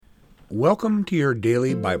Welcome to your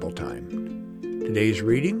daily Bible time. Today's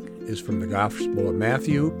reading is from the Gospel of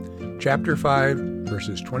Matthew, chapter 5,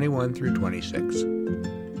 verses 21 through 26.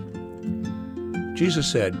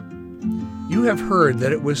 Jesus said, "You have heard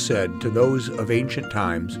that it was said to those of ancient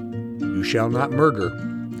times, 'You shall not murder,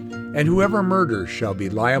 and whoever murders shall be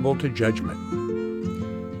liable to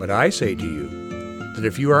judgment.' But I say to you that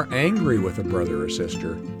if you are angry with a brother or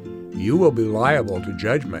sister, you will be liable to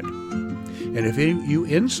judgment. And if you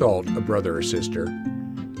insult a brother or sister,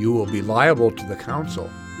 you will be liable to the council.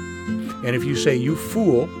 And if you say, 'You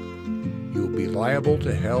fool,' you will be liable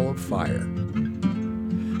to hell of fire.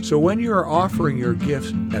 So when you are offering your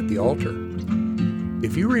gifts at the altar,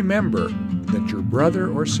 if you remember that your brother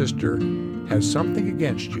or sister has something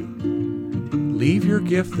against you, leave your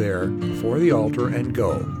gift there before the altar and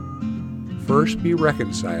go. First be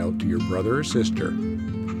reconciled to your brother or sister,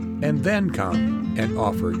 and then come and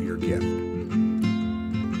offer your gift.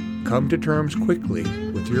 Come to terms quickly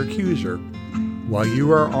with your accuser while you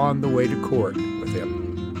are on the way to court with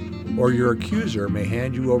him, or your accuser may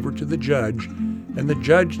hand you over to the judge, and the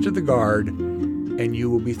judge to the guard, and you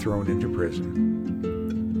will be thrown into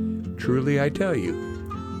prison. Truly I tell you,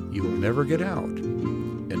 you will never get out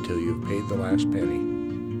until you have paid the last penny."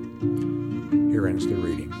 Here ends the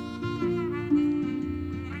reading.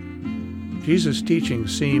 Jesus'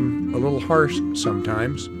 teachings seem a little harsh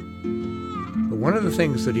sometimes, but one of the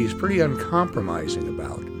things that he's pretty uncompromising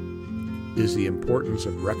about is the importance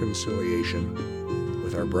of reconciliation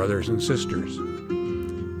with our brothers and sisters,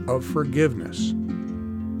 of forgiveness.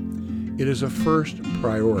 It is a first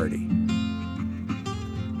priority.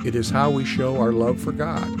 It is how we show our love for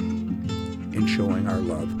God in showing our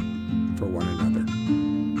love for one another.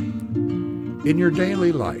 In your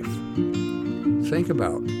daily life, think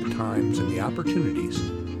about the times and the opportunities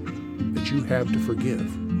that you have to forgive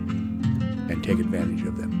and take advantage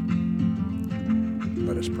of them.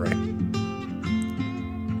 Let us pray.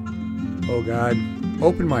 Oh God,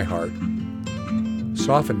 open my heart,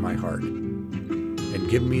 soften my heart, and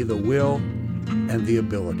give me the will and the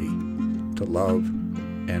ability to love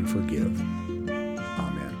and forgive.